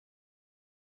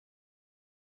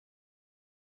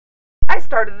I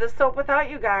started this soap without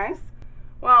you guys.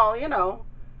 Well, you know,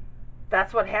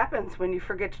 that's what happens when you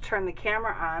forget to turn the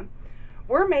camera on.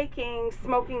 We're making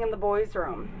Smoking in the Boys'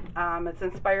 Room. It's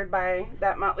inspired by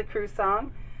that Motley Crue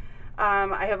song.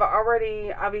 I have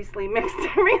already obviously mixed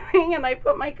everything and I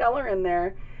put my color in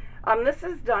there. This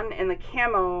is done in the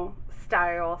camo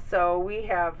style. So we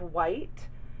have white,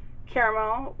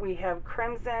 caramel, we have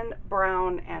crimson,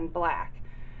 brown, and black.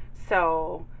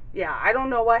 So yeah, I don't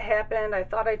know what happened. I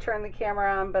thought I turned the camera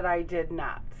on, but I did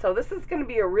not. So this is going to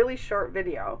be a really short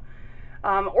video.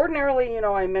 Ordinarily, you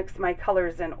know, I mix my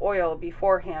colors in oil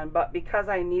beforehand, but because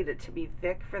I need it to be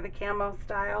thick for the camo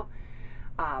style,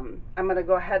 I'm going to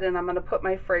go ahead and I'm going to put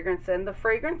my fragrance in. The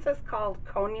fragrance is called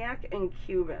Cognac and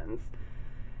Cubans.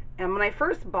 And when I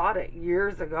first bought it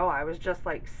years ago, I was just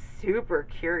like super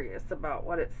curious about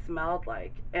what it smelled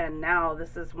like. And now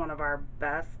this is one of our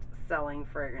best selling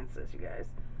fragrances, you guys.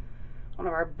 One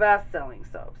of our best selling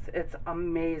soaps. It's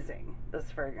amazing,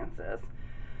 this fragrance is.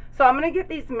 So I'm going to get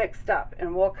these mixed up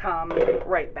and we'll come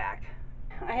right back.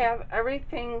 I have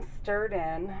everything stirred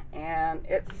in and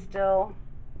it's still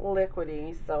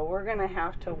liquidy, so we're going to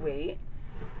have to wait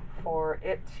for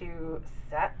it to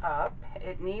set up.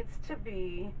 It needs to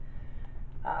be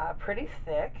pretty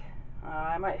thick.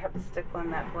 I might have to stick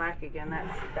on that black again.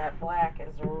 That black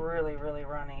is really, really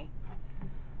runny.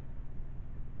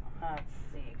 Let's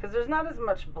see, because there's not as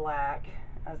much black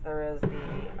as there is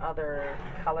the other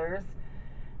colors.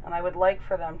 And I would like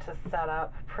for them to set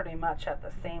up pretty much at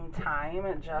the same time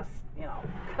and just, you know,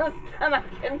 because then I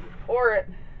can pour it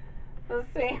the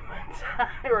same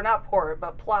time, or not pour it,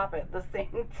 but plop it the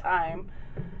same time.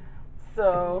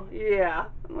 So, yeah,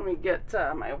 let me get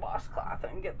my washcloth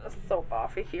and get this soap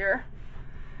off of here.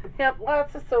 Yep,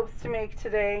 lots of soaps to make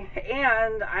today,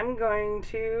 and I'm going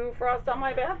to frost out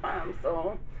my bath bombs,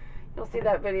 so you'll see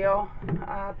that video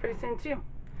pretty soon too.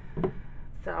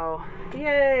 So,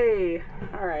 yay!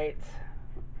 Alright.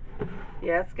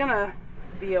 Yeah, it's gonna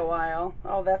be a while.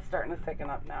 Oh, that's starting to thicken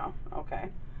up now. Okay.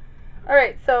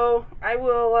 Alright, so I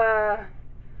will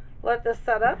let this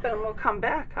set up and we'll come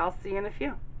back. I'll see you in a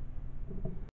few.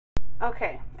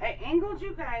 Okay, I angled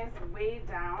you guys way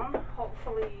down.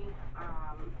 Hopefully,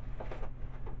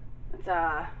 it's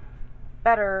a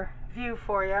better view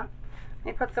for you. Let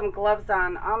me put some gloves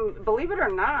on. Believe it or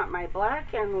not, my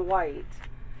black and white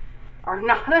are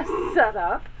not as set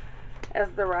up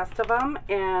as the rest of them,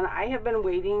 and I have been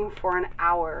waiting for an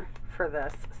hour for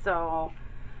this. So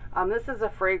this is a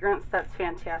fragrance that's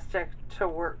fantastic to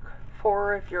work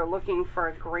for if you're looking for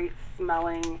a great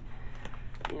smelling,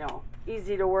 you know,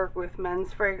 easy to work with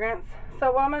men's fragrance.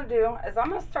 So what I'm going to do is I'm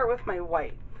going to start with my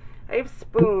white. I have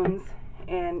spoons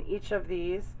in each of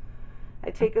these. I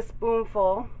take a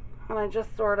spoonful and I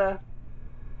just sort of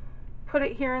put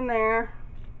it here and there.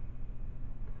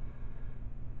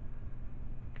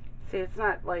 See, it's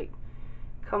not like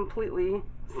completely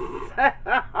set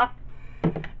up.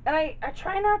 And I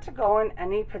try not to go in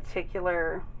any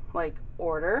particular like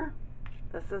order.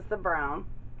 This is the brown.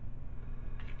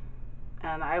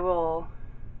 And I will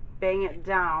bang it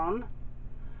down,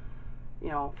 you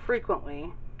know,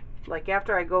 frequently. Like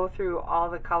after I go through all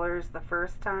the colors the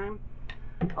first time,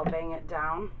 I'll bang it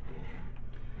down.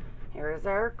 Here's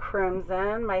our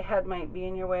crimson. My head might be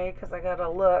in your way because I gotta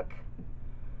look.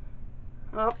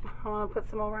 Oh, I want to put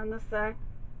some over on this side.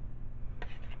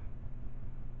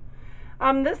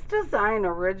 This design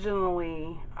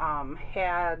originally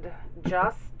had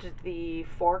just the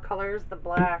 4 colors, the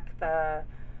black, the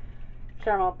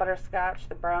caramel butterscotch,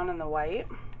 the brown, and the white.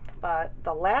 But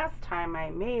the last time I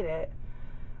made it,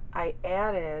 I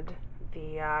added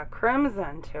the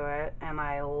crimson to it, and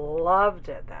I loved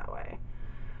it that way.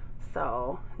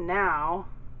 So now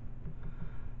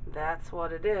that's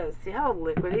what it is. See how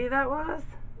liquidy that was?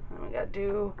 And we got to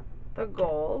do the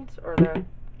gold or the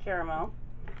caramel,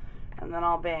 and then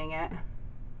I'll bang it.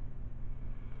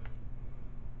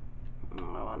 I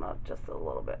want to just a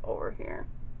little bit over here.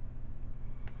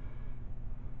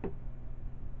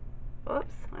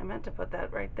 Oops, I meant to put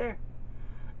that right there.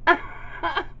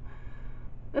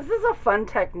 This is a fun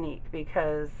technique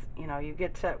because, you know, you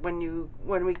get to,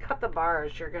 when we cut the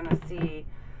bars, you're going to see,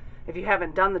 if you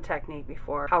haven't done the technique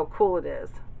before, how cool it is.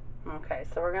 Okay,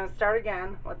 so we're going to start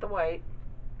again with the white.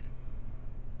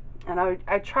 And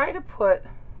I try to put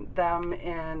them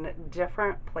in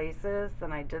different places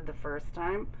than I did the first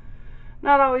time.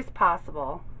 Not always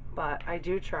possible, but I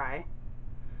do try.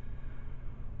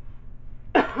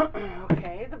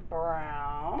 Okay, the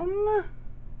brown.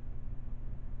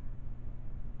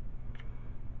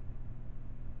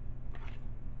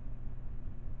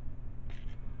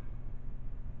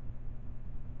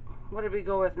 what did we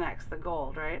go with next? The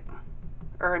gold, right?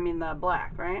 Or I mean the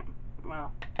black, right?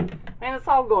 Well, I mean it's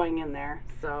all going in there,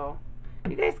 so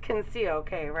you guys can see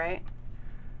okay, right?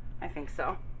 I think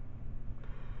so.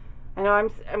 I know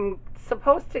I'm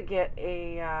supposed to get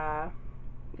a,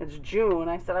 it's June.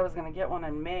 I said I was going to get one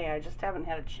in May. I just haven't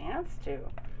had a chance to.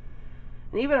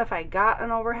 And even if I got an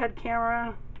overhead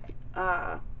camera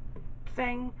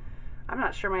thing, I'm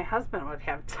not sure my husband would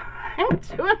have time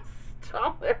to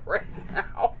install it right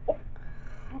now.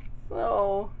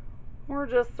 So we're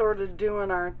just sort of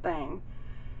doing our thing.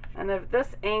 And if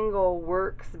this angle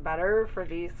works better for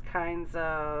these kinds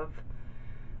of,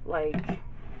 like,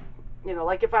 you know,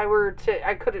 like if I were to,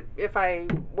 I could have, if I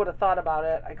would have thought about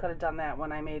it, I could have done that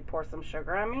when I made Pour Some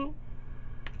Sugar on Me.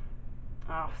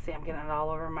 Oh, see, I'm getting it all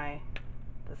over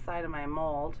the side of my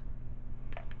mold.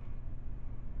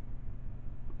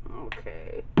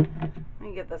 Okay, let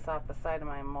me get this off the side of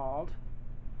my mold,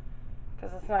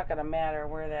 because it's not going to matter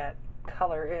where that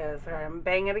color is. All right, I'm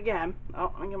banging it again.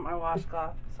 Oh, let me get my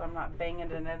washcloth so I'm not banging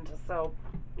it into soap.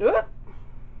 Oop.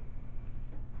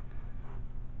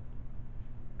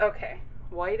 Okay,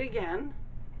 white again.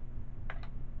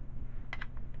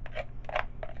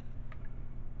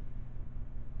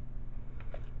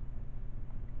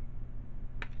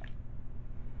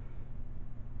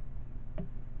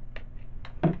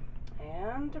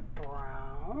 And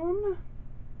brown.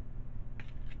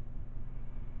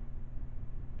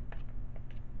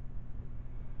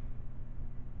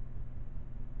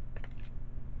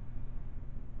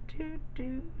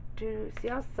 See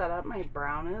how set up my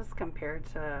brown is compared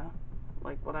to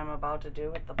like what I'm about to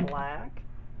do with the black?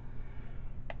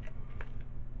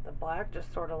 The black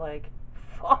just sort of like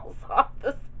falls off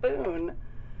the spoon.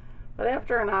 But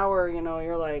after an hour, you know,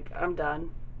 you're like, I'm done.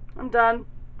 I'm done.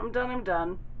 I'm done. I'm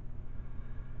done.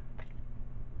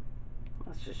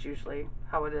 That's just usually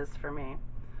how it is for me.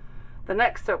 The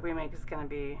next soap we make is going to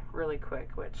be really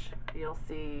quick, which you'll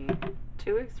see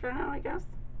 2 weeks from now, I guess.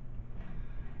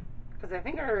 Because I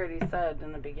think I already said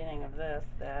in the beginning of this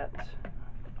that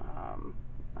I'm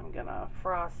going to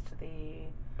frost the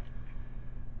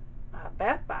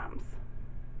bath bombs.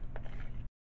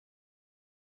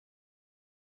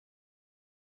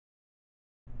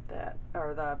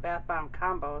 Or the bath bomb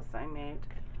combos I made.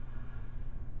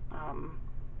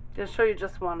 Just show you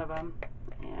just one of them,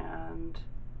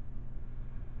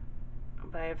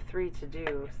 but I have 3 to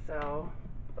do, so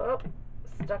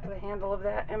stuck the handle of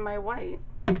that in my white.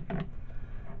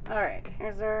 Alright,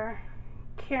 here's our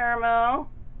caramel.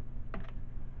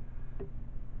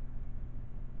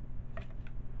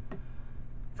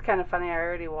 It's kind of funny, I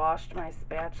already washed my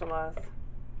spatulas,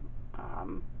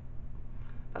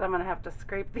 but I'm going to have to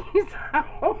scrape these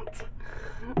out.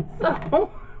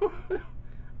 So,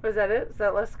 was that it? Is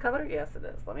that less color? Yes, it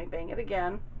is. Let me bang it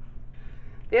again.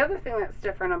 The other thing that's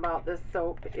different about this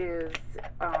soap is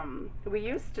we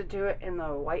used to do it in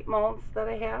the white molds that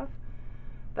I have,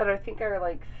 that I think are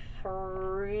like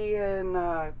 3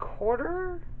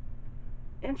 1/4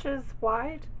 inches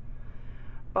wide.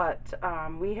 But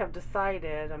we have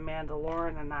decided, Amanda,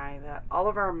 Lauren, and I, that all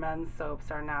of our men's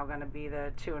soaps are now going to be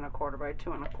the 2 1/4 by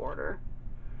 2 1/4.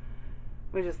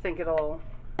 We just think it'll,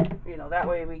 you know, that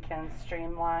way we can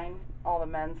streamline all the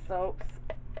men's soaps.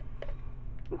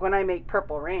 When I make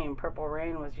Purple Rain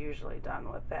was usually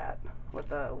done with that, with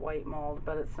the white mold,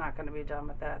 but it's not going to be done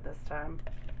with that this time.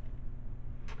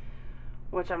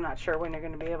 Which I'm not sure when you're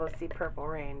going to be able to see Purple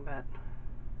Rain, but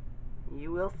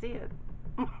you will see it.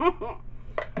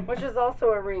 Which is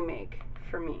also a remake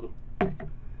for me. I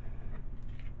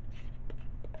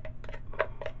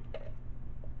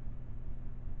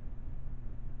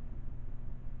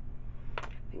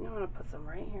think I'm going to put some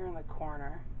right here in the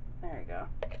corner. There you go.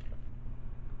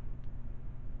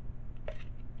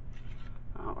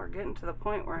 Oh, we're getting to the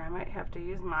point where I might have to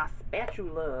use my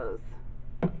spatulas.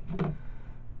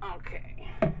 Okay,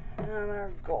 and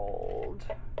our gold.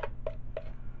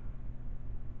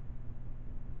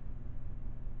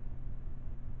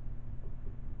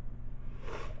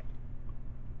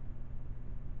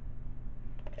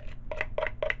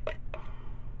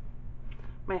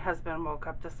 My husband woke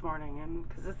up this morning, and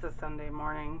because it's a Sunday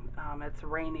morning, it's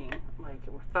raining, like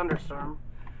a thunderstorm,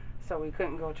 so we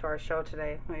couldn't go to our show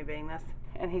today. Let me bang this.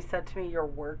 And he said to me, "You're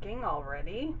working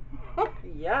already?"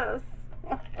 Yes.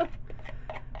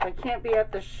 I can't be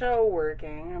at the show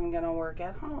working. I'm going to work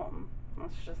at home.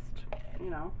 That's just, you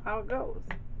know, how it goes.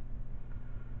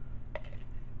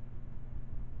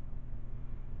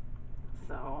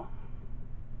 So,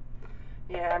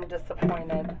 yeah, I'm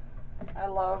disappointed. I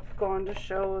love going to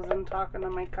shows and talking to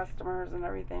my customers and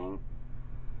everything.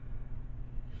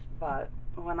 But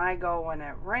when I go when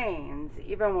it rains,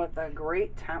 even with the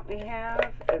great tent we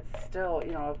have, it's still,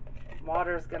 you know, if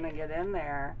water's going to get in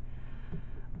there,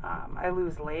 I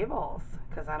lose labels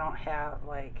because I don't have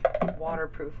like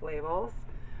waterproof labels.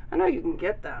 I know you can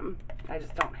get them, I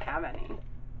just don't have any.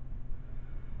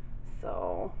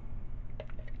 So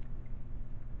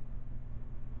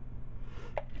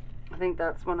I think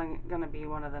that's going to be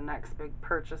one of the next big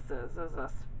purchases,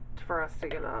 is for us to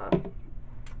get a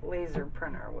laser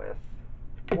printer with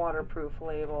waterproof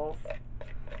labels.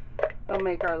 It'll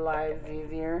make our lives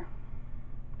easier.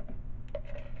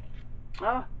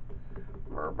 Oh,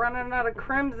 we're running out of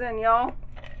crimson, y'all.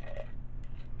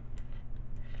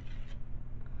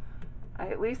 I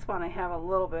at least want to have a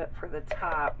little bit for the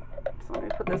top. So let me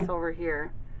put this over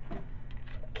here.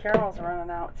 Caramel's running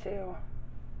out too.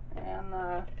 And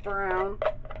the brown.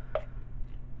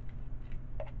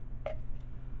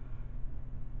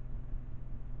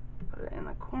 Put it in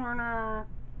the corner.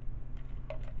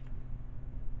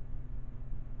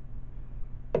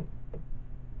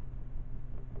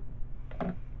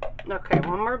 Okay,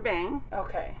 one more bang.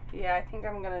 Okay, yeah, I think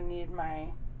I'm gonna need my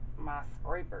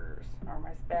scrapers or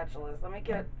my spatulas. Let me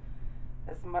get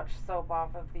as much soap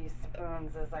off of these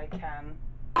spoons as I can.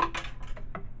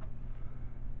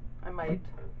 I might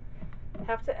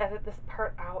have to edit this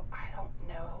part out. I don't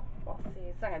know. We'll see.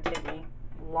 It's not gonna take me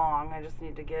long. I just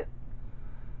need to get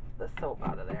the soap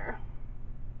out of there.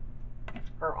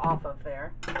 Or off of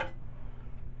there,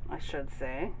 I should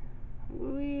say.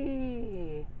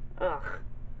 Whee! Ugh.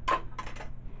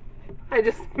 I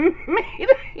just made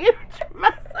a huge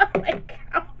mess on my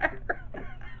counter.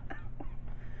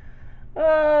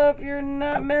 Oh, if you're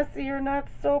not messy, you're not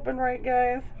soaping right,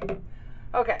 guys.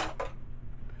 Okay.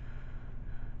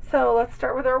 So let's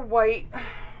start with our white.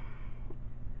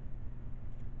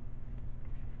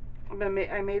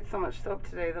 I made so much soap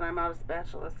today that I'm out of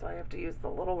spatulas, so I have to use the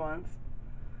little ones.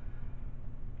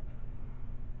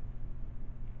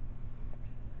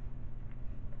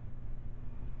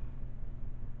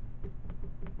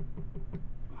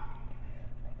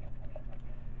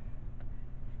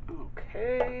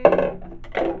 Okay.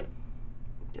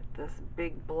 Get this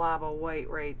big blob of white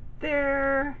right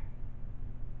there.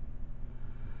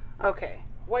 Okay,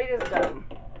 white is done.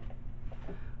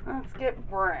 Let's get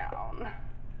brown.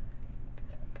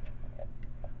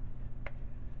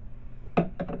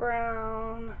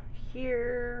 Brown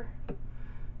here,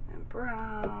 and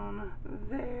brown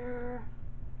there.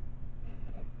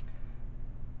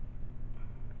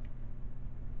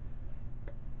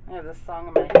 I have this song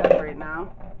in my head right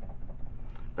now,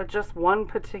 but just one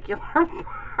particular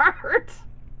part.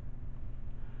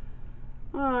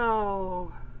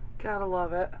 Oh, gotta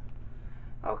love it.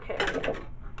 Okay,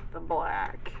 the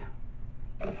black.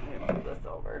 Let me move this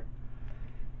over.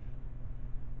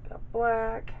 Got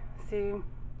black. See,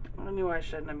 I knew I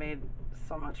shouldn't have made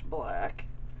so much black.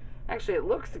 Actually, it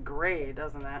looks gray,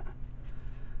 doesn't it?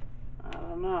 I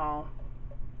don't know.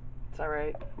 It's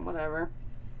alright, whatever.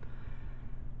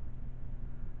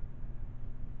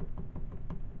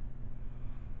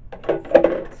 Let's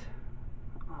get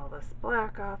all this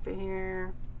black off of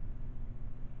here.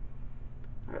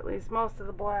 Or at least most of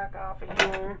the black off of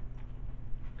here.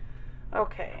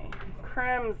 Okay,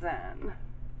 crimson.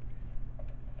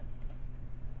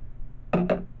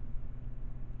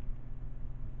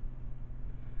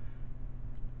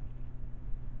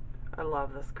 I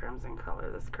love this crimson color.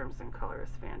 This crimson color is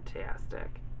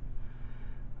fantastic.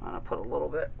 I'm going to put a little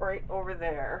bit right over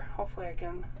there. Hopefully I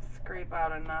can scrape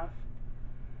out enough.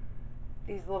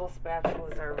 These little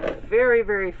spatulas are very,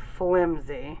 very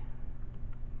flimsy.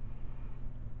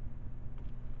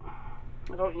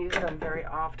 I don't use them very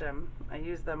often. I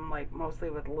use them like mostly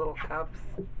with little cups.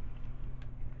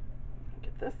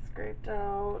 Get this scraped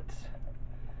out.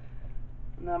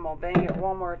 And then we'll bang it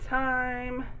one more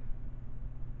time.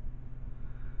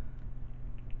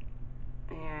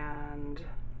 And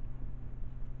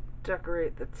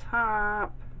decorate the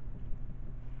top.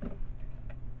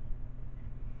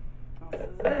 This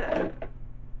is it.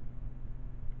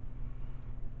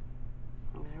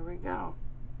 There we go.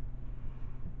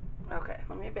 Okay,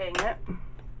 let me bang it.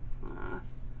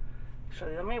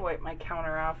 Actually, let me wipe my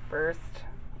counter off first,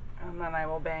 and then I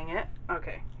will bang it.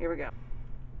 Okay, here we go.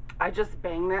 I just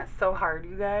banged that so hard,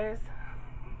 you guys,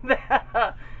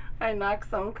 that I knocked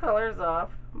some colors off.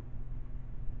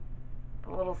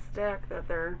 The little stack that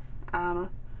they're on.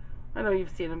 I know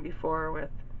you've seen them before with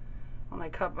when I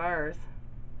cut bars.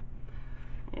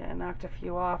 Yeah, I knocked a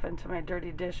few off into my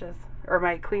dirty dishes. Or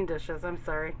my clean dishes, I'm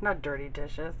sorry. Not dirty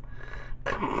dishes.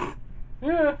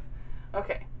 Yeah.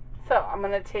 Okay, so I'm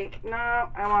gonna take, no,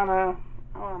 I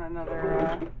want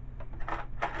another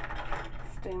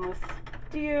stainless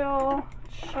steel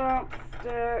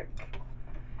chopstick.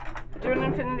 I do an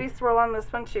infinity swirl on this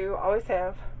one too, always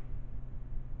have.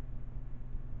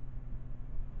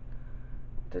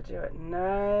 To do it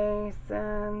nice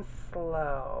and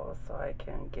slow so I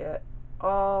can get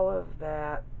all of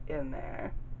that in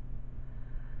there.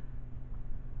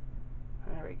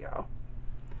 There we go.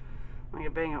 I'm going to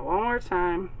bang it one more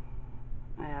time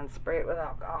and spray it with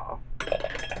alcohol.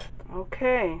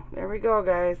 Okay, there we go,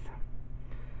 guys.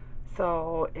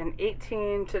 So in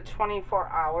 18 to 24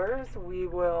 hours we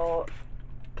will,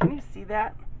 can you see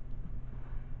that?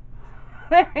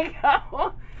 There we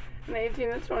go. In 18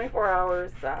 to 24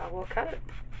 hours we'll cut it.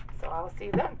 So I'll see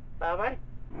you then. Bye bye.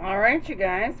 Alright, you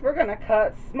guys, we're gonna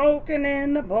cut Smokin'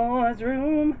 in the Boys'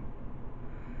 Room.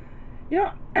 You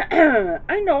know,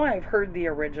 I know I've heard the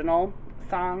original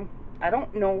song. I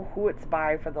don't know who it's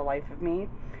by for the life of me.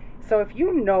 So if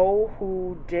you know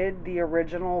who did the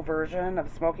original version of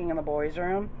Smokin' in the Boys'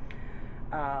 Room,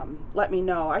 let me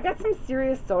know. I got some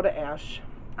serious soda ash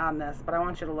on this, but I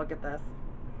want you to look at this.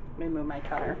 Let me move my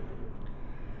cutter.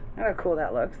 Look how cool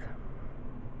that looks.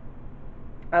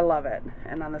 I love it.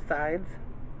 And on the sides,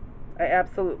 I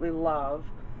absolutely love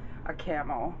a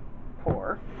camo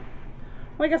pour.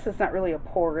 Well, I guess it's not really a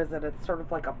pour, is it? It's sort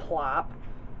of like a plop.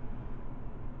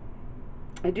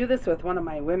 I do this with one of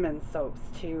my women's soaps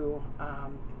too.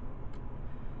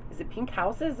 Is it Pink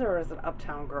Houses or is it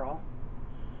Uptown Girl?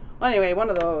 Well, anyway, one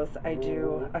of those. I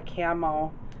do a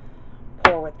camo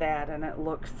pour with that, and it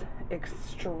looks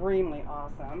extremely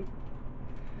awesome.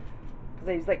 Because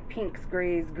I use like pinks,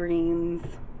 grays, greens,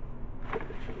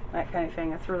 that kind of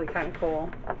thing. It's really kind of cool.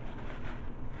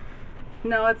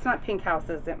 No, it's not Pink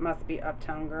Houses. It must be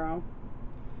Uptown Girl.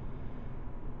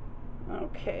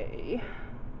 Okay.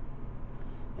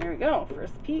 There we go.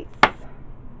 First piece.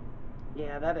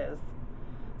 Yeah, that is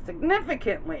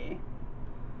significantly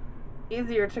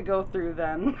easier to go through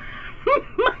than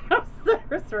my house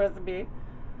recipe.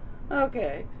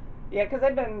 Okay. Yeah, because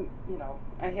I've been, you know,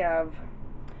 I have,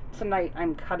 tonight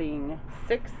I'm cutting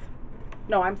 5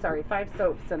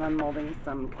 soaps and I'm molding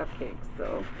some cupcakes,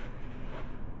 so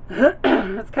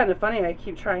it's kind of funny. I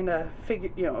keep trying to think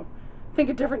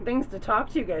of different things to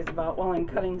talk to you guys about while I'm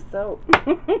cutting soap.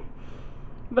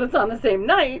 But it's on the same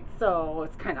night, so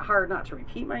it's kind of hard not to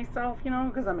repeat myself, you know,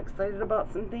 because I'm excited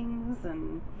about some things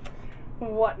and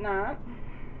whatnot.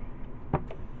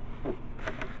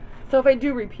 So if I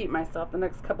do repeat myself the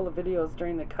next couple of videos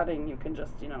during the cutting, you can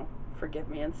just, you know, forgive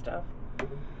me and stuff.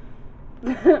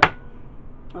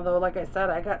 Although, like I said,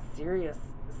 I got serious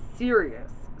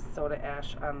soda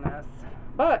ash on this.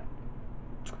 But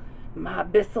my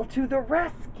Bissell to the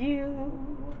rescue.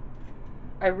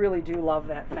 I really do love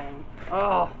that thing.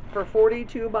 Oh, for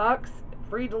 42 bucks,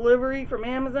 free delivery from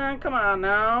Amazon. Come on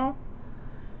now.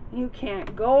 You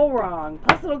can't go wrong.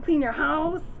 Plus it'll clean your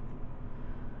house.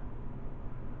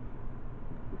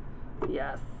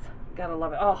 Yes, gotta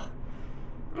love it. Oh,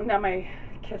 now my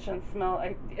kitchen smell.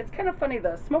 It's kind of funny,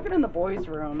 the Smokin' in the Boys'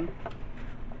 Room,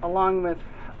 along with,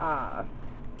 I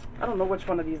don't know which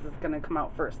one of these is going to come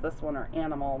out first, this one or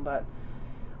Animal, but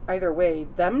either way,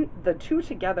 the two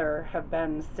together have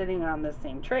been sitting on the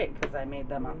same tray because I made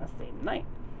them on the same night.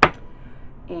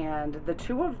 And the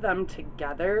two of them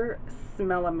together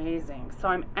smell amazing. So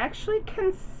I'm actually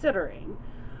considering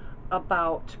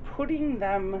about putting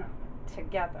them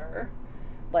together,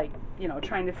 like, you know,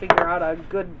 trying to figure out a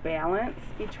good balance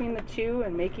between the two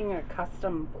and making a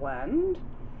custom blend.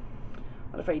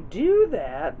 But if I do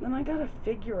that, then I gotta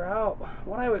figure out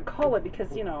what I would call it,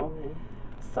 because, you know,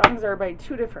 songs are by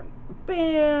two different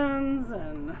bands,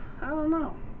 and I don't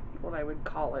know what I would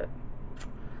call it.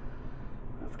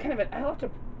 That's kind of it. I'll have to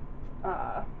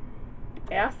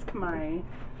ask my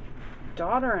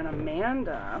daughter and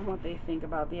Amanda what they think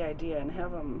about the idea and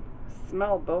have them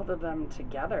smell both of them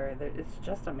together. It's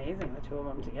just amazing, the two of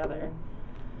them together.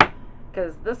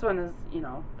 Because this one is, you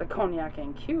know, the Cognac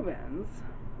and Cubans,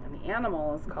 and the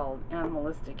Animal is called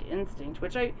Animalistic Instinct,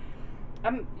 which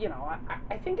I'm, you know,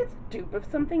 I think it's a dupe of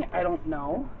something. I don't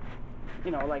know.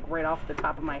 You know, like right off the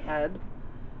top of my head,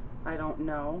 I don't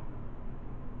know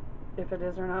if it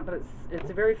is or not, but it's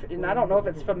a very, and I don't know if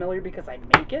it's familiar because I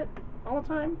make it all the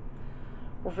time,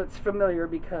 or if it's familiar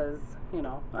because, you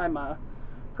know, I'm a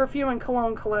perfume and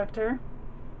cologne collector.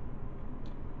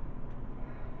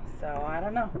 So I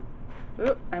don't know.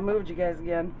 Oop, I moved you guys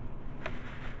again.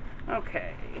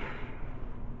 Okay.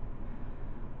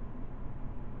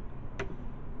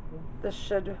 We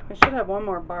should have one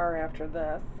more bar after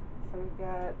this. So we've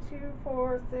got 2,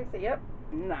 4, 6, 8, yep,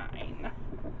 9.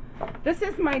 This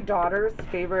is my daughter's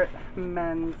favorite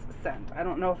men's scent. I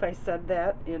don't know if I said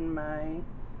that in my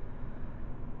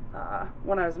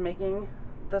when I was making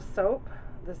the soap.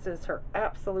 This is her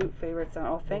absolute favorite scent.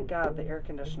 Oh, thank God the air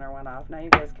conditioner went off. Now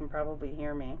you guys can probably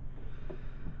hear me.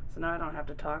 So now I don't have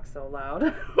to talk so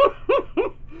loud.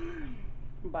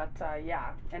 But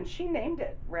yeah, and she named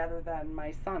it rather than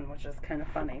my son, which is kind of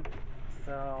funny.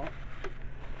 So,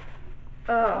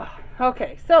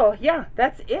 okay, so yeah,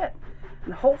 that's it.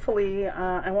 And hopefully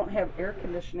I won't have air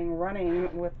conditioning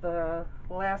running with the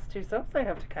last two soaps I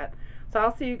have to cut. So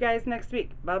I'll see you guys next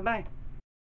week. Bye-bye.